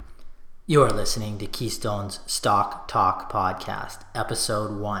You are listening to Keystone's Stock Talk Podcast,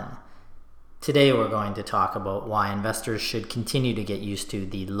 Episode 1. Today we're going to talk about why investors should continue to get used to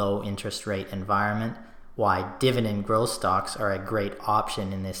the low interest rate environment, why dividend growth stocks are a great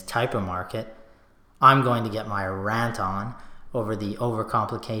option in this type of market. I'm going to get my rant on over the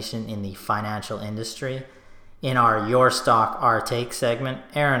overcomplication in the financial industry. In our Your Stock, Our Take segment,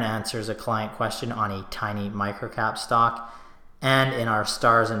 Aaron answers a client question on a tiny microcap stock. And in our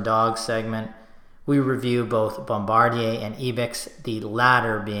Stars and Dogs segment, we review both Bombardier and Ebix, the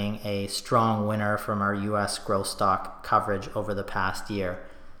latter being a strong winner from our U.S. growth stock coverage over the past year.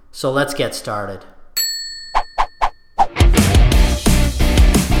 So let's get started.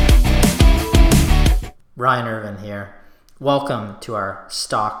 Ryan Irvin here. Welcome to our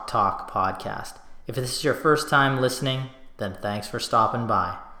Stock Talk podcast. If this is your first time listening, then thanks for stopping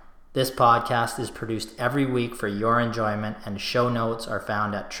by. This podcast is produced every week for your enjoyment, and show notes are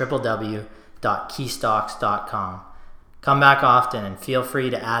found at www.keystocks.com. Come back often and feel free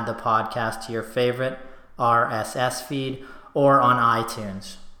to add the podcast to your favorite RSS feed or on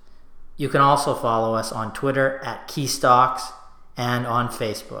iTunes. You can also follow us on Twitter at Keystocks and on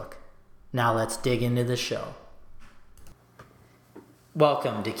Facebook. Now let's dig into the show.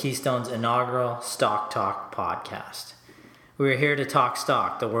 Welcome to Keystone's inaugural Stock Talk podcast. We're here to talk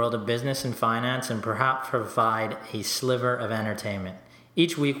stock, the world of business and finance, and perhaps provide a sliver of entertainment.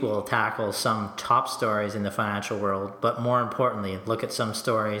 Each week we'll tackle some top stories in the financial world, but more importantly, look at some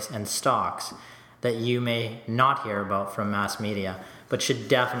stories and stocks that you may not hear about from mass media, but should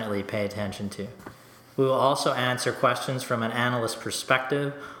definitely pay attention to. We will also answer questions from an analyst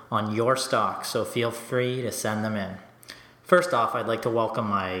perspective on your stock, so feel free to send them in. First off, I'd like to welcome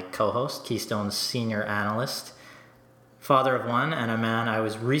my co-host, Keystone's senior analyst, father of one, and a man I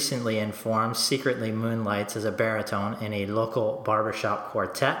was recently informed secretly moonlights as a baritone in a local barbershop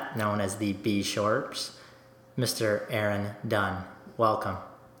quartet known as the B Shorts, Mr. Aaron Dunn. Welcome.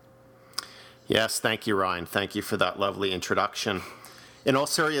 Yes, thank you, Ryan. Thank you for that lovely introduction. In all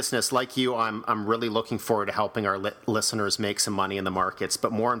seriousness, like you, I'm really looking forward to helping our listeners make some money in the markets,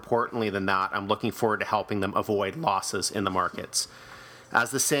 but more importantly than that, I'm looking forward to helping them avoid losses in the markets.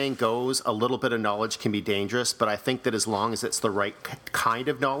 As the saying goes, a little bit of knowledge can be dangerous, but I think that as long as it's the right kind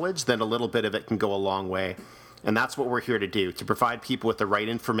of knowledge, then a little bit of it can go a long way. And that's what we're here to do, to provide people with the right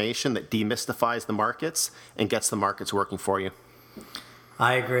information that demystifies the markets and gets the markets working for you.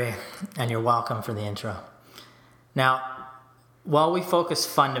 I agree, and you're welcome for the intro. Now, while we focus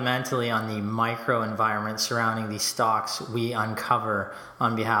fundamentally on the micro environment surrounding the stocks we uncover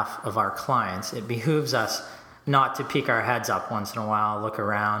on behalf of our clients, it behooves us not to peek our heads up once in a while, look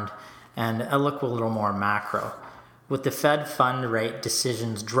around, and look a little more macro. With the Fed fund rate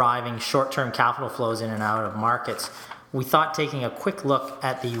decisions driving short-term capital flows in and out of markets, we thought taking a quick look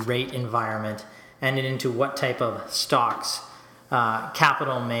at the rate environment and into what type of stocks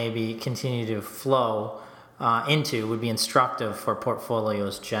capital may be continue to flow into would be instructive for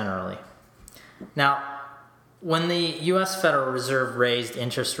portfolios generally. Now, when the U.S. Federal Reserve raised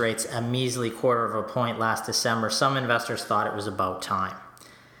interest rates a measly 1/4 point last December, some investors thought it was about time.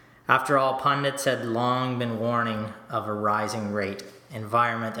 After all, pundits had long been warning of a rising rate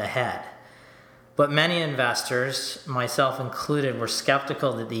environment ahead. But many investors, myself included, were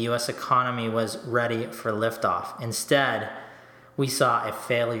skeptical that the U.S. economy was ready for liftoff. Instead, we saw a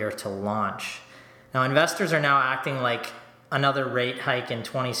failure to launch. Now, investors are now acting like another rate hike in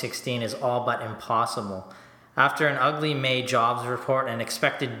 2016 is all but impossible. After an ugly May jobs report, an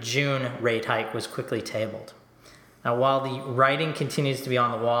expected June rate hike was quickly tabled. Now, while the writing continues to be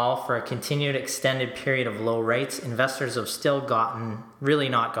on the wall for a continued extended period of low rates, investors have still really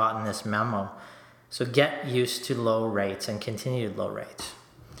not gotten this memo. So get used to low rates and continued low rates.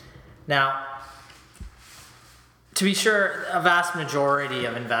 Now, to be sure, a vast majority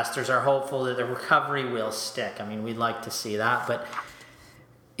of investors are hopeful that the recovery will stick. I mean, we'd like to see that, but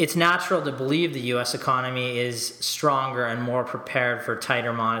it's natural to believe the U.S. economy is stronger and more prepared for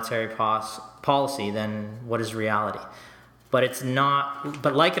tighter monetary policy than what is reality. But it's not.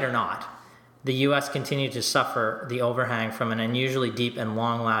 But like it or not, the U.S. continued to suffer the overhang from an unusually deep and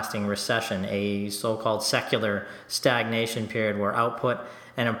long-lasting recession, a so-called secular stagnation period where output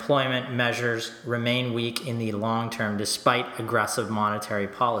and employment measures remain weak in the long term despite aggressive monetary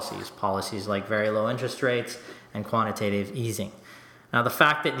policies like very low interest rates and quantitative easing. Now, the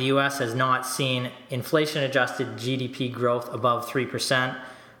fact that the U.S. has not seen inflation-adjusted GDP growth above 3%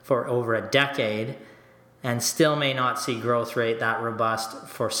 for over a decade and still may not see growth rate that robust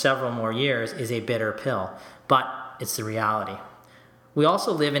for several more years is a bitter pill, but it's the reality. We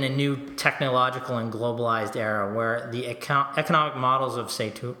also live in a new technological and globalized era where the economic models of, say,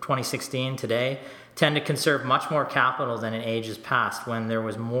 2016 today tend to conserve much more capital than in ages past, when there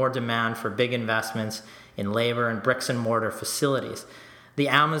was more demand for big investments in labor and bricks and mortar facilities. The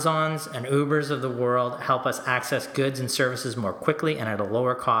Amazons and Ubers of the world help us access goods and services more quickly and at a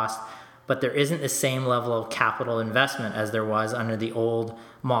lower cost, but there isn't the same level of capital investment as there was under the old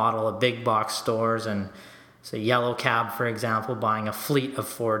model of big box stores and, say, Yellow Cab, for example, buying a fleet of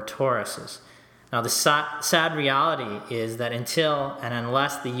Ford Tauruses. Now, the sad reality is that until and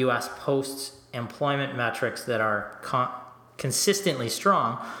unless the U.S. posts employment metrics that are consistently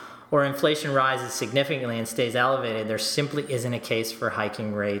strong, or inflation rises significantly and stays elevated, there simply isn't a case for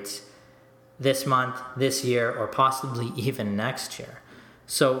hiking rates this month, this year, or possibly even next year.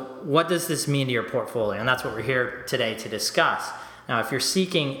 So what does this mean to your portfolio? And that's what we're here today to discuss. Now, if you're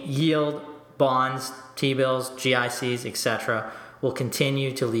seeking yield, bonds, T-bills, GICs, etc., will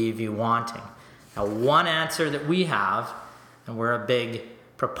continue to leave you wanting. Now, one answer that we have, and we're a big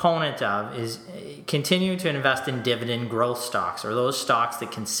proponent of, is continue to invest in dividend growth stocks, or those stocks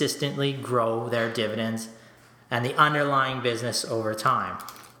that consistently grow their dividends and the underlying business over time.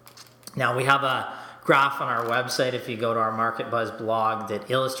 Now, we have a graph on our website, if you go to our Market Buzz blog, that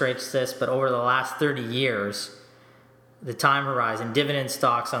illustrates this, but over the last 30 years, the time horizon, dividend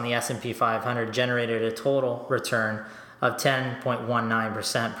stocks on the S&P 500 generated a total return of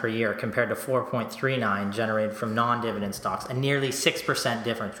 10.19% per year compared to 4.39% generated from non-dividend stocks, a nearly 6%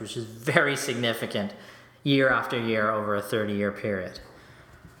 difference, which is very significant year after year over a 30-year period.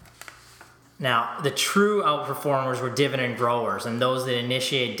 Now, the true outperformers were dividend growers, and those that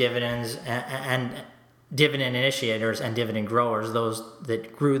initiate dividends and dividend initiators and dividend growers, those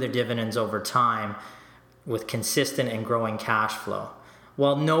that grew their dividends over time with consistent and growing cash flow.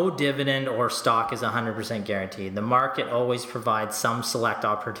 While no dividend or stock is 100% guaranteed, the market always provides some select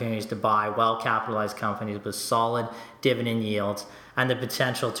opportunities to buy well-capitalized companies with solid dividend yields and the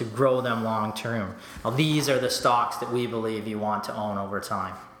potential to grow them long term. Now, these are the stocks that we believe you want to own over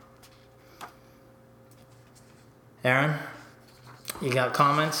time. Aaron, you got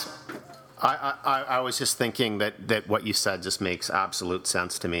comments? I was just thinking that what you said just makes absolute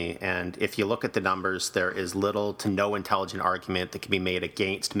sense to me. And if you look at the numbers, there is little to no intelligent argument that can be made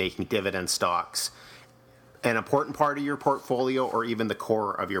against making dividend stocks an important part of your portfolio or even the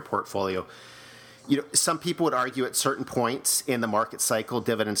core of your portfolio. You know, some people would argue at certain points in the market cycle,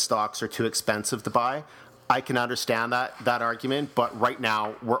 dividend stocks are too expensive to buy. I can understand that argument, but right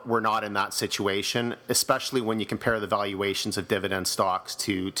now we're not in that situation, especially when you compare the valuations of dividend stocks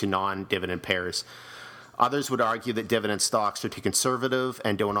to non-dividend pairs. Others would argue that dividend stocks are too conservative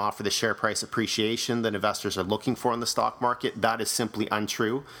and don't offer the share price appreciation that investors are looking for in the stock market. That is simply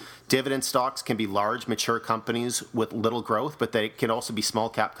untrue. Dividend stocks can be large, mature companies with little growth, but they can also be small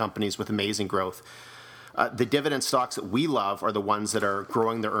cap companies with amazing growth. The dividend stocks that we love are the ones that are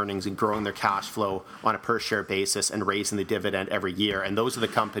growing their earnings and growing their cash flow on a per share basis and raising the dividend every year. And those are the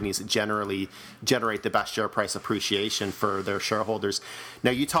companies that generally generate the best share price appreciation for their shareholders.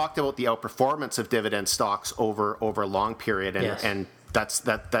 Now, you talked about the outperformance of dividend stocks over a long period, and, yes. and that's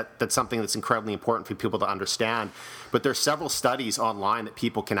something that's incredibly important for people to understand. But there's several studies online that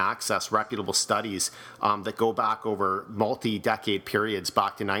people can access, reputable studies that go back over multi-decade periods,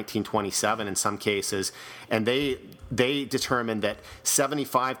 back to 1927 in some cases, and they determined that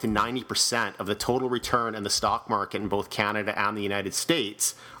 75 to 90% of the total return in the stock market in both Canada and the United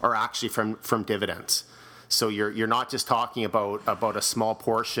States are actually from dividends. So you're not just talking about a small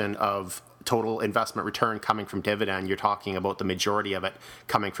portion of total investment return coming from dividend. You're talking about the majority of it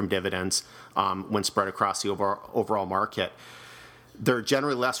coming from dividends when spread across the overall market. They're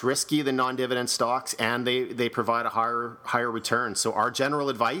generally less risky than non-dividend stocks, and they provide a higher return. So our general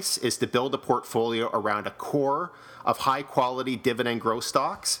advice is to build a portfolio around a core of high-quality dividend growth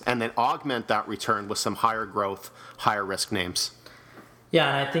stocks and then augment that return with some higher growth, higher risk names. Yeah,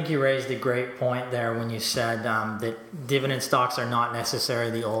 and I think you raised a great point there when you said that dividend stocks are not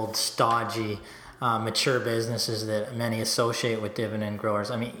necessarily the old stodgy, mature businesses that many associate with dividend growers.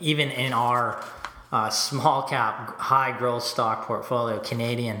 I mean, even in our small cap, high growth stock portfolio,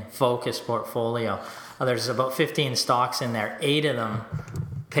 Canadian focused portfolio, there's about 15 stocks in there. 8 of them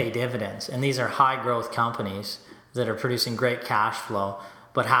pay dividends. And these are high growth companies that are producing great cash flow,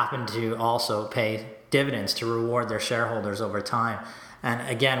 but happen to also pay dividends to reward their shareholders over time. And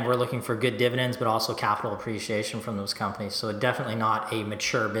again, we're looking for good dividends, but also capital appreciation from those companies. So definitely not a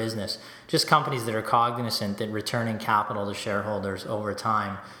mature business. Just companies that are cognizant that returning capital to shareholders over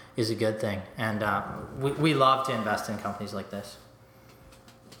time is a good thing. And we love to invest in companies like this.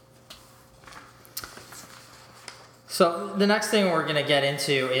 So the next thing we're going to get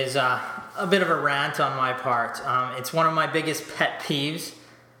into is a bit of a rant on my part. It's one of my biggest pet peeves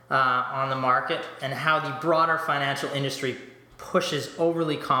on the market, and how the broader financial industry pushes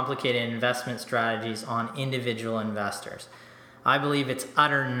overly complicated investment strategies on individual investors. I believe it's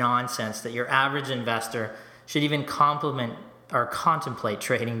utter nonsense that your average investor should even contemplate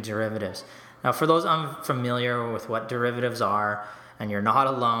trading derivatives. Now, for those unfamiliar with what derivatives are, and you're not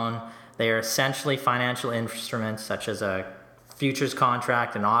alone, they are essentially financial instruments such as a futures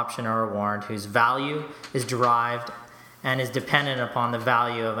contract, an option, or a warrant whose value is derived and is dependent upon the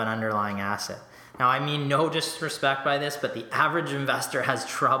value of an underlying asset. Now, I mean no disrespect by this, but the average investor has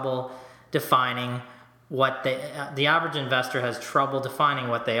trouble defining what they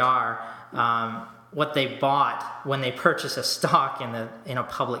are, what they bought when they purchase a stock in a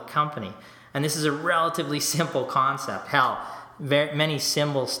public company. And this is a relatively simple concept. Hell, many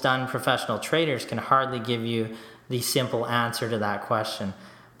symbol-stunned professional traders can hardly give you the simple answer to that question.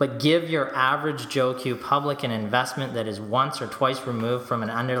 But give your average Joe Q public an investment that is once or twice removed from an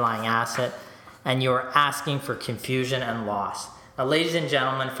underlying asset, and you're asking for confusion and loss. Now, ladies and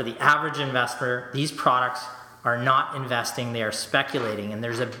gentlemen, for the average investor, these products are not investing, they are speculating, and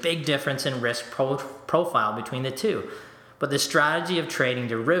there's a big difference in risk profile between the two. But the strategy of trading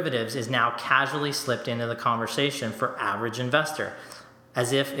derivatives is now casually slipped into the conversation for average investor,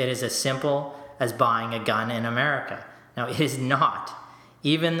 as if it is as simple as buying a gun in America. Now, it is not.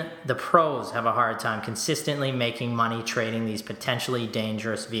 Even the pros have a hard time consistently making money trading these potentially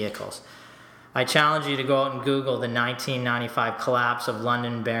dangerous vehicles. I challenge you to go out and Google the 1995 collapse of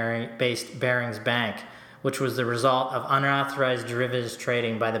London-based Barings Bank, which was the result of unauthorized derivatives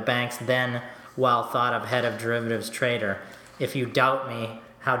trading by the bank's then well-thought-of head of derivatives trader, if you doubt me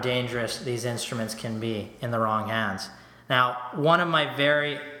how dangerous these instruments can be in the wrong hands. Now, one of my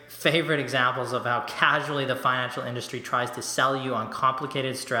very favorite examples of how casually the financial industry tries to sell you on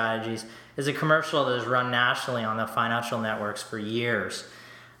complicated strategies is a commercial that has run nationally on the financial networks for years.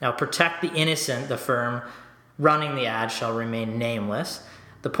 Now, protect the innocent, the firm running the ad shall remain nameless.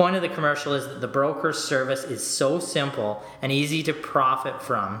 The point of the commercial is that the broker's service is so simple and easy to profit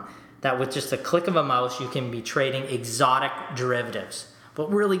from that with just a click of a mouse, you can be trading exotic derivatives.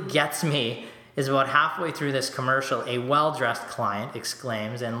 What really gets me is about halfway through this commercial, a well-dressed client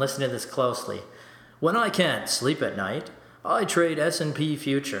exclaims, and listen to this closely, "When I can't sleep at night, I trade S&P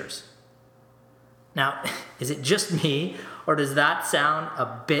futures." Now, is it just me, or does that sound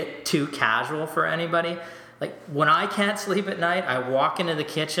a bit too casual for anybody? Like, when I can't sleep at night, I walk into the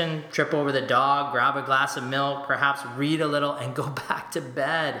kitchen, trip over the dog, grab a glass of milk, perhaps read a little, and go back to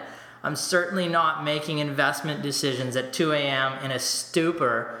bed. I'm certainly not making investment decisions at 2 a.m. in a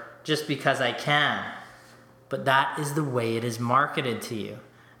stupor just because I can. But that is the way it is marketed to you.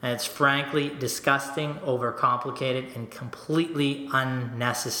 And it's frankly disgusting, overcomplicated, and completely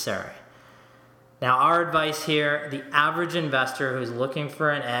unnecessary. Now, our advice here, the average investor who's looking for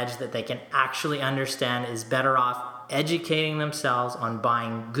an edge that they can actually understand is better off educating themselves on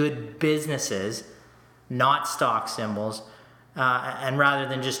buying good businesses, not stock symbols, and rather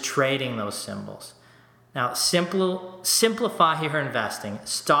than just trading those symbols. Now, simplify your investing.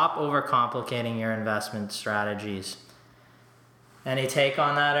 Stop overcomplicating your investment strategies. Any take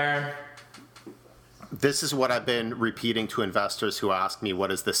on that, Aaron? This is what I've been repeating to investors who ask me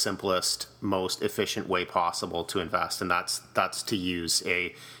what is the simplest, most efficient way possible to invest, and that's to use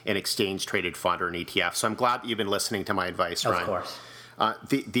an exchange-traded fund or an ETF. So I'm glad that you've been listening to my advice, Ryan. Of course.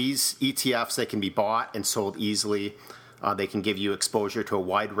 These ETFs, they can be bought and sold easily. They can give you exposure to a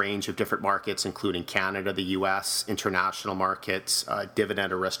wide range of different markets, including Canada, the US, international markets,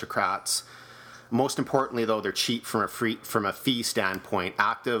 dividend aristocrats. Most importantly, though, they're cheap from a fee standpoint.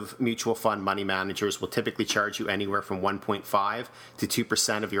 Active mutual fund money managers will typically charge you anywhere from 1.5 to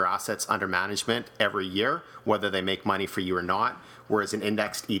 2% of your assets under management every year, whether they make money for you or not, whereas an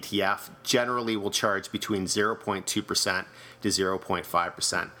indexed ETF generally will charge between 0.2% to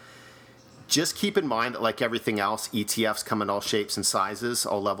 0.5%. Just keep in mind that, like everything else, ETFs come in all shapes and sizes,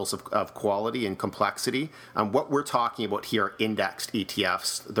 all levels of quality and complexity. What we're talking about here are indexed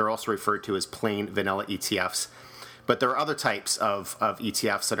ETFs. They're also referred to as plain vanilla ETFs. But there are other types of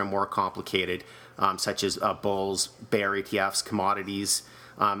ETFs that are more complicated, such as bulls, bear ETFs, commodities,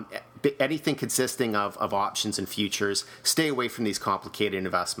 anything consisting of options and futures. Stay away from these complicated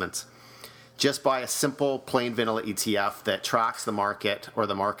investments. Just buy a simple, plain vanilla ETF that tracks the market or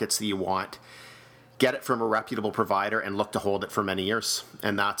the markets that you want. Get it from a reputable provider and look to hold it for many years.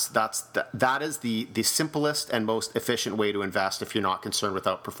 And that is the simplest and most efficient way to invest if you're not concerned with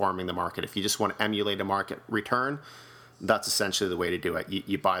outperforming the market. If you just want to emulate a market return, that's essentially the way to do it.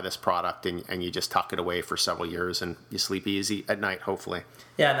 You buy this product and you just tuck it away for several years and you sleep easy at night, hopefully.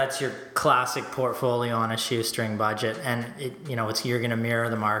 Yeah, that's your classic portfolio on a shoestring budget, and you're going to mirror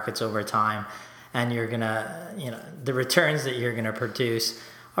the markets over time, and you're going to, the returns that you're going to produce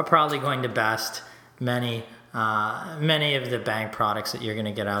are probably going to best many of the bank products that you're going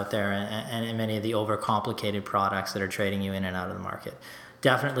to get out there, and many of the overcomplicated products that are trading you in and out of the market.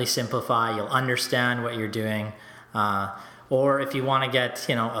 Definitely simplify. You'll understand what you're doing. Or if you want to get,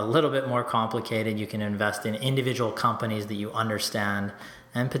 a little bit more complicated, you can invest in individual companies that you understand,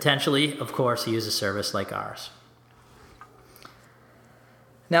 and potentially, of course, use a service like ours.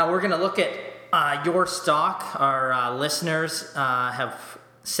 Now we're going to look at your stock. Our listeners have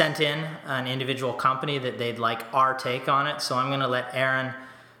sent in an individual company that they'd like our take on it. So I'm going to let Aaron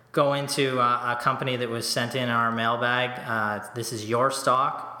go into a company that was sent in our mailbag. This is your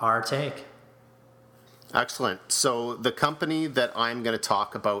stock, our take. Excellent. So the company that I'm going to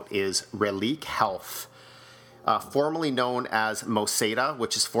talk about is Reliq Health, formerly known as Moseda,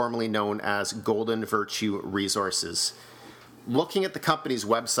 which is formerly known as Golden Virtue Resources. Looking at the company's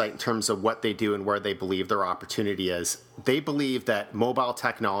website in terms of what they do and where they believe their opportunity is, they believe that mobile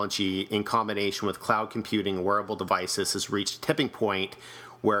technology in combination with cloud computing and wearable devices has reached a tipping point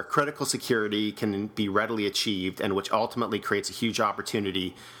where critical security can be readily achieved, and which ultimately creates a huge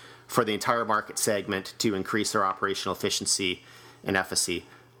opportunity for the entire market segment to increase their operational efficiency and efficacy.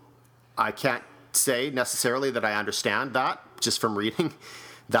 I can't say necessarily that I understand that just from reading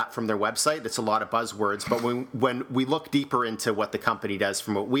that from their website. It's a lot of buzzwords, but when we look deeper into what the company does,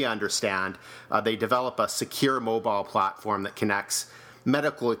 from what we understand, they develop a secure mobile platform that connects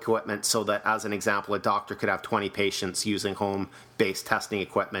medical equipment so that, as an example, a doctor could have 20 patients using home-based testing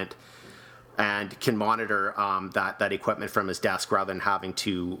equipment and can monitor that equipment from his desk rather than having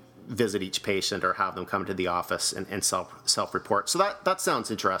to visit each patient or have them come to the office and self-report. So that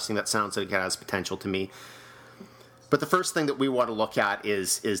sounds interesting. That sounds like it has potential to me. But the first thing that we want to look at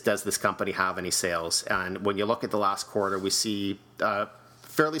is does this company have any sales? And when you look at the last quarter, we see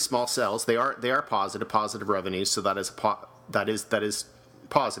fairly small sales. They are positive revenues, so that is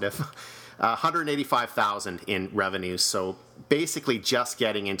positive. 185,000 in revenues. So basically, just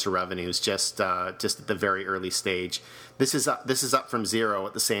getting into revenues, just at the very early stage. This is up from zero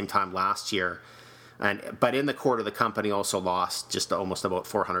at the same time last year. But in the quarter, the company also lost just almost about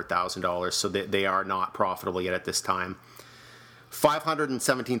 $400,000, so they are not profitable yet at this time.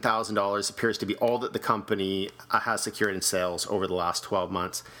 $517,000 appears to be all that the company has secured in sales over the last 12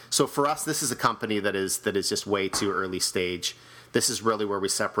 months. So for us, this is a company that is just way too early stage. This is really where we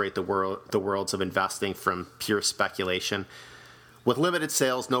separate the worlds of investing from pure speculation. With limited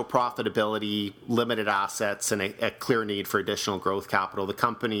sales, no profitability, limited assets, and a clear need for additional growth capital, the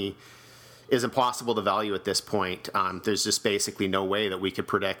company is impossible to value at this point. There's just basically no way that we could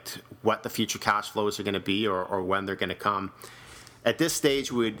predict what the future cash flows are going to be or when they're going to come. At this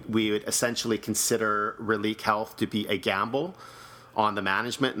stage, we would essentially consider Reliq Health to be a gamble on the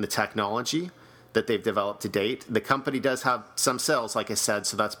management and the technology that they've developed to date. The company does have some sales, like I said,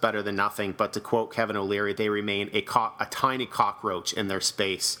 so that's better than nothing. But to quote Kevin O'Leary, they remain a tiny cockroach in their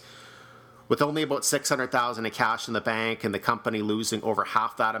space. With only about $600,000 in cash in the bank and the company losing over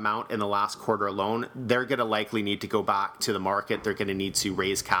half that amount in the last quarter alone, they're going to likely need to go back to the market. They're going to need to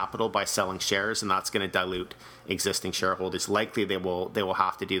raise capital by selling shares, and that's going to dilute existing shareholders. Likely they will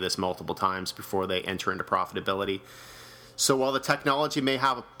have to do this multiple times before they enter into profitability. So while the technology may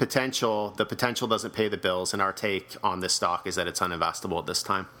have a potential, the potential doesn't pay the bills, and our take on this stock is that it's uninvestable at this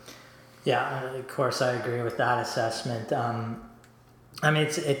time. Yeah, of course I agree with that assessment.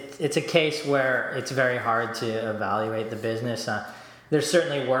 It's a case where it's very hard to evaluate the business. There's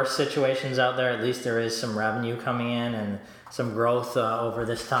certainly worse situations out there. At least there is some revenue coming in and some growth over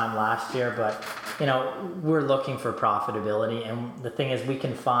this time last year. But, we're looking for profitability. And the thing is, we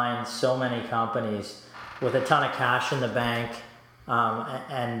can find so many companies with a ton of cash in the bank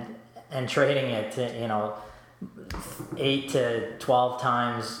and trading it to, 8 to 12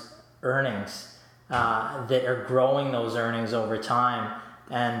 times earnings. That are growing those earnings over time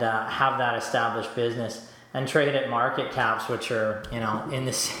and have that established business and trade at market caps which are in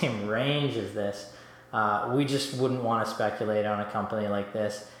the same range as this. We just wouldn't want to speculate on a company like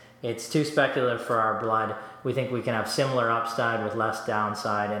this. It's too speculative for our blood. We think we can have similar upside with less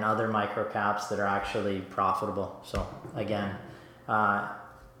downside in other micro caps that are actually profitable. So again,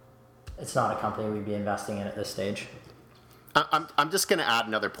 it's not a company we'd be investing in at this stage. I'm just going to add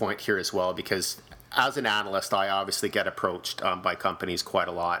another point here as well, because as an analyst, I obviously get approached by companies quite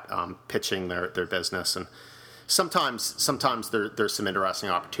a lot, pitching their business. And sometimes there's some interesting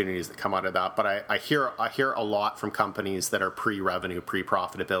opportunities that come out of that. But I hear a lot from companies that are pre-revenue,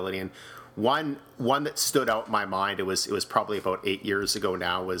 pre-profitability, and one that stood out in my mind, it was probably about 8 years ago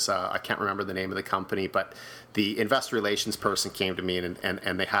now, was I can't remember the name of the company, but the investor relations person came to me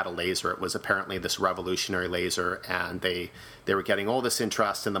and they had a laser. It was apparently this revolutionary laser, and they were getting all this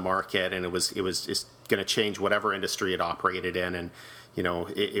interest in the market, and it was just going to change whatever industry it operated in, and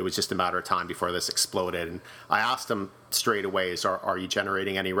it was just a matter of time before this exploded. And I asked him straight away, are you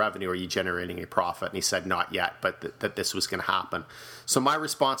generating any revenue? Are you generating any profit? And he said, not yet, but that this was going to happen. So my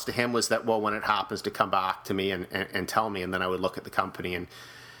response to him was that, well, when it happens, to come back to me and tell me, and then I would look at the company. And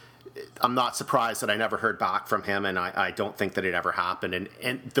I'm not surprised that I never heard back from him, and I don't think that it ever happened.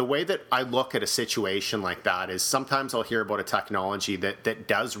 And the way that I look at a situation like that is sometimes I'll hear about a technology that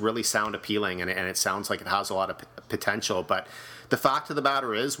does really sound appealing, and it sounds like it has a lot of potential, but the fact of the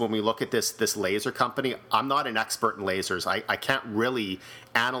matter is, when we look at this laser company, I'm not an expert in lasers. I can't really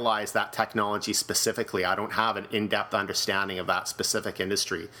analyze that technology specifically. I don't have an in-depth understanding of that specific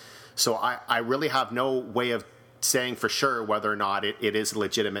industry. So I really have no way of saying for sure whether or not it is a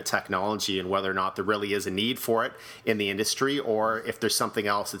legitimate technology and whether or not there really is a need for it in the industry, or if there's something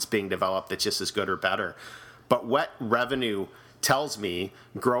else that's being developed that's just as good or better. But what revenue tells me,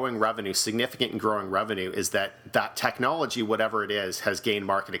 significant and growing revenue, is that technology, whatever it is, has gained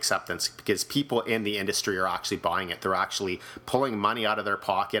market acceptance because people in the industry are actually buying it. They're actually pulling money out of their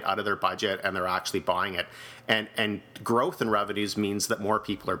pocket, out of their budget, and they're actually buying it. And growth in revenues means that more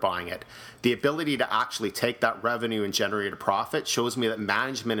people are buying it. The ability to actually take that revenue and generate a profit shows me that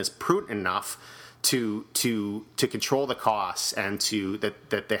management is prudent enough to control the costs, and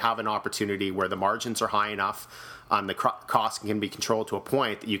that they have an opportunity where the margins are high enough, the costs can be controlled to a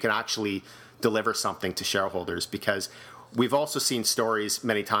point that you can actually deliver something to shareholders. Because we've also seen stories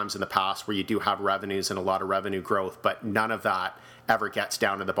many times in the past where you do have revenues and a lot of revenue growth, but none of that ever gets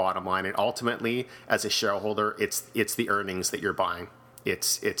down to the bottom line. And ultimately, as a shareholder, it's the earnings that you're buying.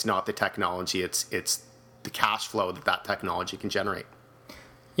 It's not the technology. It's the cash flow that technology can generate.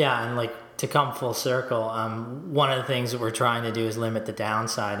 Yeah, and to come full circle, one of the things that we're trying to do is limit the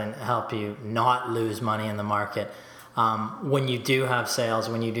downside and help you not lose money in the market. When you do have sales,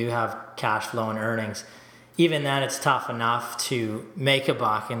 when you do have cash flow and earnings, even then it's tough enough to make a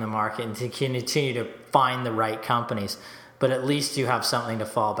buck in the market and to continue to find the right companies. But at least you have something to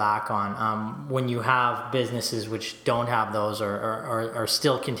fall back on. When you have businesses which don't have those or are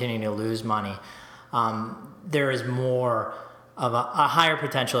still continuing to lose money, there is more of a higher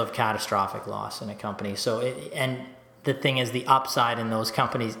potential of catastrophic loss in a company. And the thing is, the upside in those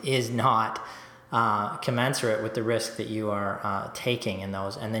companies is not commensurate with the risk that you are taking in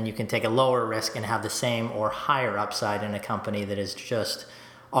those. And then you can take a lower risk and have the same or higher upside in a company that is just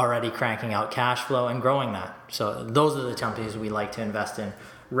already cranking out cash flow and growing that. So those are the companies we like to invest in,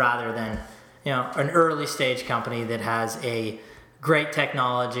 rather than an early stage company that has a great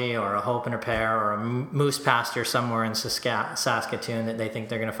technology or a hope and repair or a moose pasture somewhere in Saskatoon that they think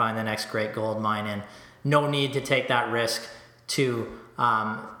they're going to find the next great gold mine in. No need to take that risk to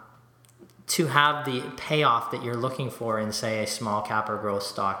have the payoff that you're looking for in, say, a small cap or growth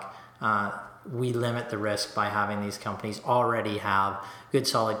stock. We limit the risk by having these companies already have good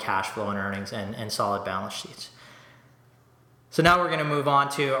solid cash flow and earnings and solid balance sheets. So now we're going to move on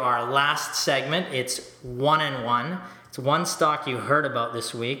to our last segment. It's 1 and 1. It's one stock you heard about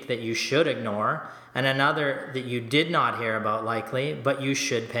this week that you should ignore, and another that you did not hear about likely, but you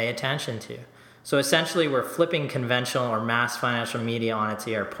should pay attention to. So essentially, we're flipping conventional or mass financial media on its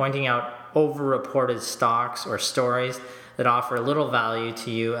ear, pointing out overreported stocks or stories that offer little value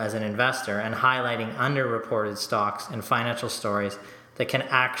to you as an investor, and highlighting underreported stocks and financial stories that can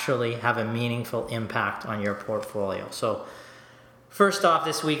actually have a meaningful impact on your portfolio. So first off,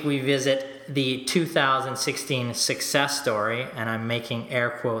 this week we visit the 2016 success story, and I'm making air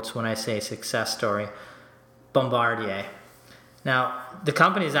quotes when I say success story, Bombardier. Now, the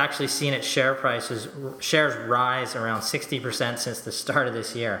company has actually seen its shares rise around 60% since the start of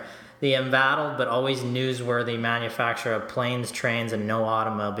this year. The embattled but always newsworthy manufacturer of planes, trains, and no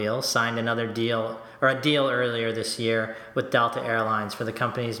automobiles signed a deal earlier this year with Delta Airlines for the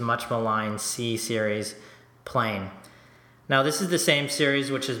company's much maligned C-Series plane. Now, this is the same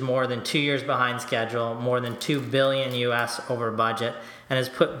series which is more than 2 years behind schedule, more than $2 billion US over budget, and has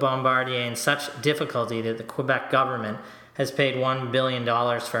put Bombardier in such difficulty that the Quebec government has paid $1 billion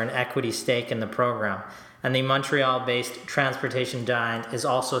for an equity stake in the program. And the Montreal-based transportation giant is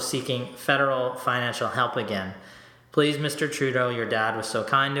also seeking federal financial help again. Please, Mr. Trudeau, your dad was so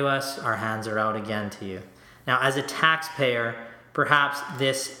kind to us. Our hands are out again to you. Now, as a taxpayer, perhaps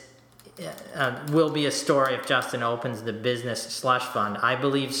this will be a story if Justin opens the business slush fund. I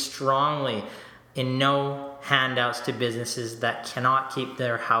believe strongly in no handouts to businesses that cannot keep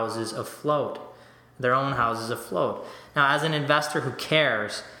their houses afloat, their own houses afloat. Now, as an investor who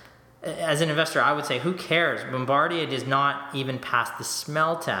cares, I would say, who cares? Bombardier does not even pass the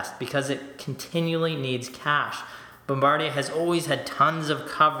smell test because it continually needs cash. Bombardier has always had tons of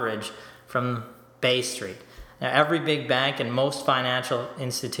coverage from Bay Street. Now, every big bank and most financial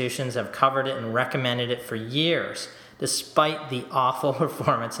institutions have covered it and recommended it for years, despite the awful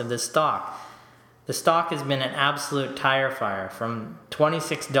performance of the stock. The stock has been an absolute tire fire from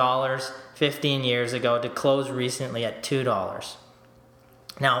 $26 15 years ago to close recently at $2.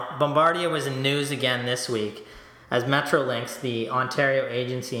 Now, Bombardier was in news again this week as Metrolinx, the Ontario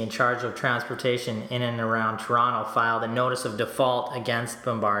agency in charge of transportation in and around Toronto, filed a notice of default against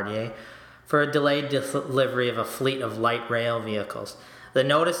Bombardier for a delayed delivery of a fleet of light rail vehicles. The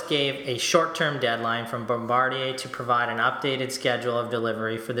notice gave a short-term deadline from Bombardier to provide an updated schedule of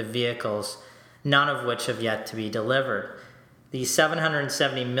delivery for the vehicles, none of which have yet to be delivered. The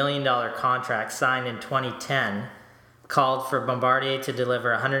 $770 million contract signed in 2010 called for Bombardier to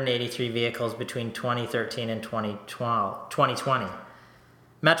deliver 183 vehicles between 2013 and 2020.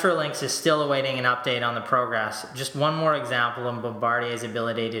 Metrolinx is still awaiting an update on the progress. Just one more example of Bombardier's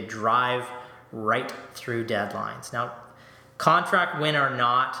ability to drive right through deadlines. Now, contract win or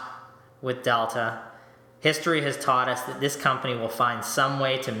not with Delta, history has taught us that this company will find some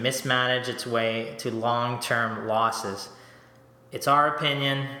way to mismanage its way to long-term losses. It's our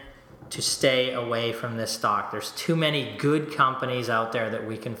opinion to stay away from this stock. There's too many good companies out there that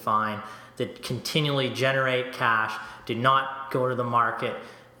we can find that continually generate cash. Do not go to the market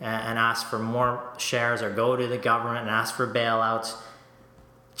and ask for more shares or go to the government and ask for bailouts.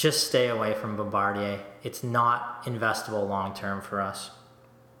 Just stay away from Bombardier. It's not investable long-term for us.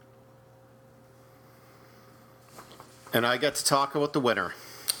 And I get to talk about the winner.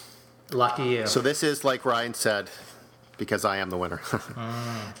 Lucky you. So this is, like Ryan said, because I am the winner.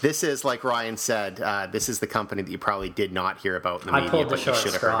 This is, like Ryan said, this is the company that you probably did not hear about in the media, but you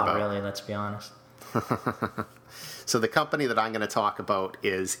should have heard about. Really, let's be honest. So the company that I'm going to talk about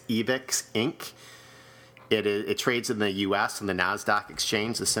is Ebix Inc. It trades in the U.S. on the NASDAQ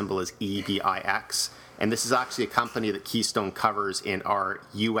exchange. The symbol is EBIX. And this is actually a company that Keystone covers in our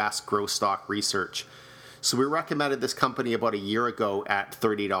U.S. growth stock research. So we recommended this company about a year ago at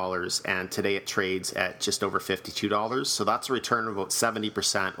 $30, and today it trades at just over $52. So that's a return of about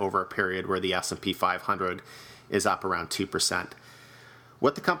 70% over a period where the S&P 500 is up around 2%.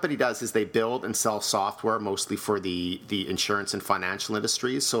 What the company does is they build and sell software mostly for the insurance and financial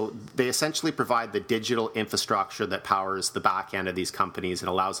industries. So they essentially provide the digital infrastructure that powers the back end of these companies and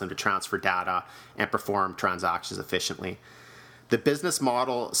allows them to transfer data and perform transactions efficiently. The business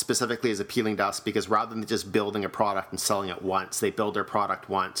model specifically is appealing to us because rather than just building a product and selling it once, they build their product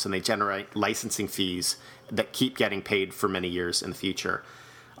once and they generate licensing fees that keep getting paid for many years in the future.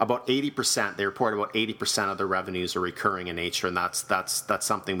 About 80%, they report about 80% of their revenues are recurring in nature, and that's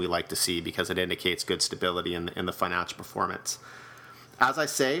something we like to see because it indicates good stability in the financial performance. As I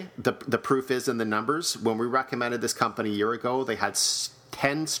say, the proof is in the numbers. When we recommended this company a year ago, they had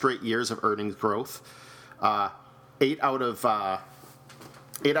 10 straight years of earnings growth, 8 out of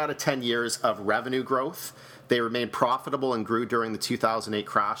 10 years of revenue growth. They remained profitable and grew during the 2008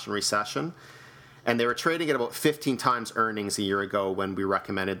 crash and recession. And they were trading at about 15 times earnings a year ago when we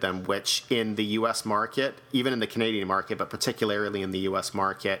recommended them, which in the U.S. market, even in the Canadian market, but particularly in the U.S.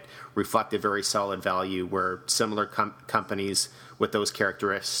 market, reflected very solid value where similar companies with those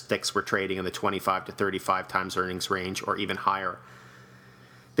characteristics were trading in the 25 to 35 times earnings range or even higher.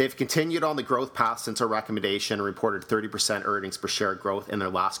 They've continued on the growth path since our recommendation and reported 30% earnings per share growth in their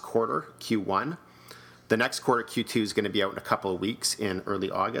last quarter, Q1. The next quarter, Q2, is going to be out in a couple of weeks in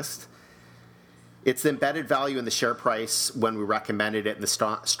early August. It's the embedded value in the share price when we recommended it and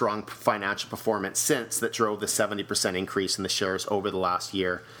the strong financial performance since that drove the 70% increase in the shares over the last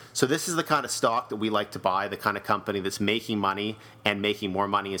year. So this is the kind of stock that we like to buy, the kind of company that's making money and making more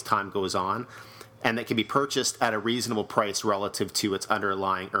money as time goes on, and that can be purchased at a reasonable price relative to its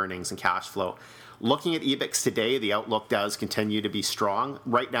underlying earnings and cash flow. Looking at Ebix today, the outlook does continue to be strong.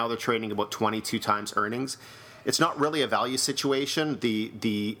 Right now, they're trading about 22 times earnings. It's not really a value situation.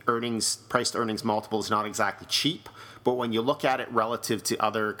 The earnings, price to earnings multiple is not exactly cheap, but when you look at it relative to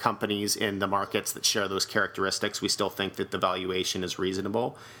other companies in the markets that share those characteristics, we still think that the valuation is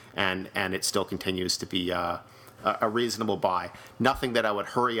reasonable, and it still continues to be a reasonable buy. Nothing that I would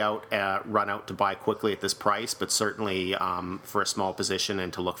run out to buy quickly at this price, but certainly for a small position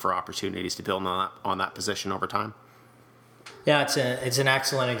and to look for opportunities to build on that position over time. Yeah, it's an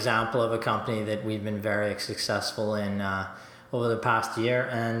excellent example of a company that we've been very successful in over the past year,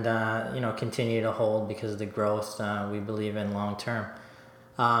 and continue to hold because of the growth we believe in long term.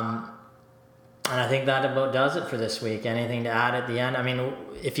 And I think that about does it for this week. Anything to add at the end? I mean,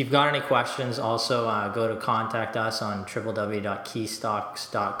 if you've got any questions, also go to contact us on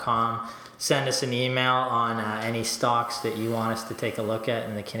www.keystocks.com. Send us an email on any stocks that you want us to take a look at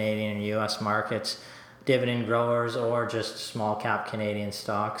in the Canadian and U.S. markets, dividend growers or just small cap Canadian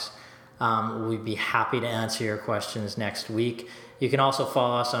stocks. We'd be happy to answer your questions next week. You can also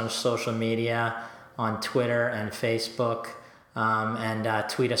follow us on social media, on Twitter and Facebook, and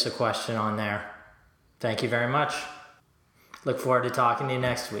tweet us a question on there. Thank you very much. Look forward to talking to you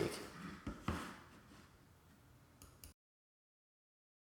next week.